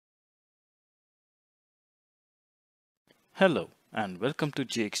Hello and welcome to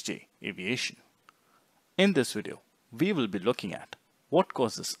JXJ Aviation. In this video, we will be looking at what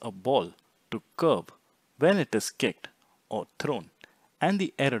causes a ball to curve when it is kicked or thrown and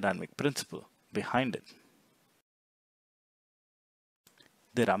the aerodynamic principle behind it.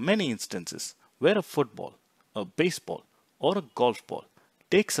 There are many instances where a football, a baseball or a golf ball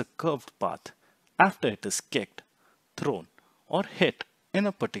takes a curved path after it is kicked, thrown or hit in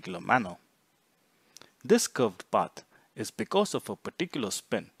a particular manner. This curved path is because of a particular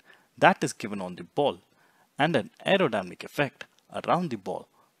spin that is given on the ball and an aerodynamic effect around the ball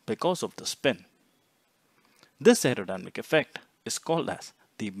because of the spin. This aerodynamic effect is called as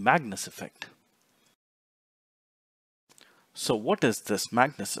the Magnus effect. So what is this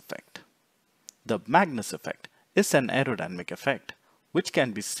Magnus effect? The Magnus effect is an aerodynamic effect which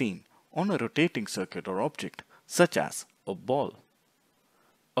can be seen on a rotating circular object such as a ball.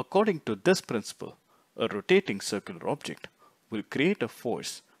 According to this principle, a rotating circular object will create a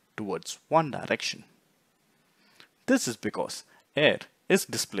force towards one direction. This is because air is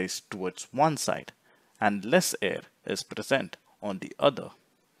displaced towards one side and less air is present on the other,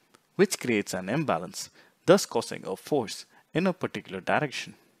 which creates an imbalance, thus causing a force in a particular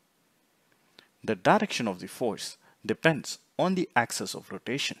direction. The direction of the force depends on the axis of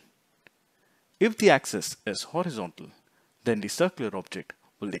rotation. If the axis is horizontal, then the circular object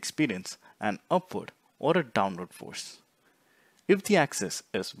will experience an upward or a downward force. If the axis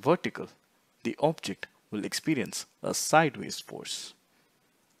is vertical, the object will experience a sideways force.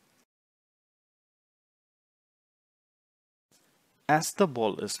 As the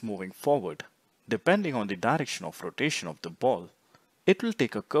ball is moving forward, depending on the direction of rotation of the ball, it will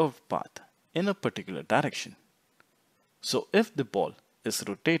take a curved path in a particular direction. So if the ball is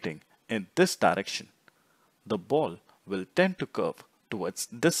rotating in this direction, the ball will tend to curve towards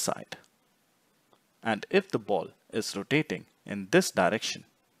this side. And if the ball is rotating in this direction,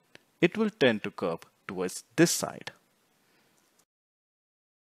 it will tend to curve towards this side.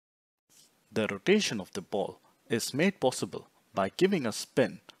 The rotation of the ball is made possible by giving a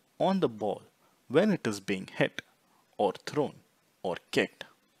spin on the ball when it is being hit or thrown or kicked.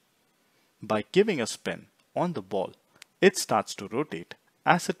 By giving a spin on the ball, it starts to rotate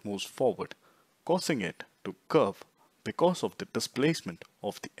as it moves forward, causing it to curve because of the displacement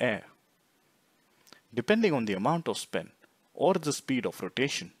of the air. Depending on the amount of spin or the speed of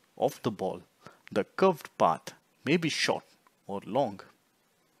rotation of the ball, the curved path may be short or long.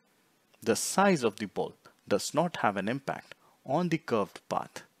 The size of the ball does not have an impact on the curved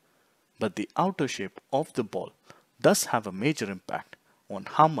path, but the outer shape of the ball does have a major impact on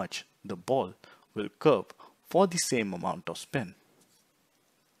how much the ball will curve for the same amount of spin.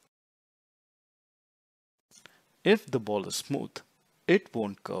 If the ball is smooth, it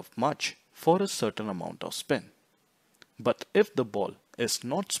won't curve much for a certain amount of spin. But if the ball is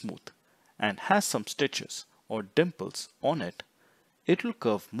not smooth and has some stitches or dimples on it, it will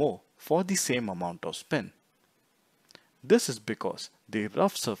curve more for the same amount of spin. This is because the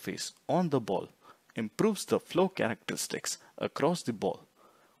rough surface on the ball improves the flow characteristics across the ball,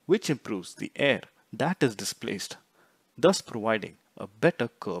 which improves the air that is displaced, thus providing a better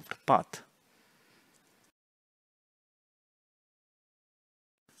curved path.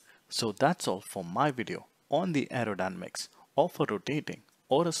 So that's all for my video on the aerodynamics of a rotating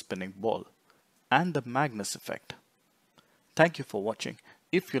or a spinning ball and the Magnus effect. Thank you for watching.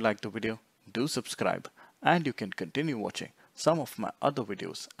 If you liked the video, do subscribe and you can continue watching some of my other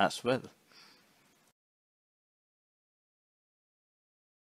videos as well.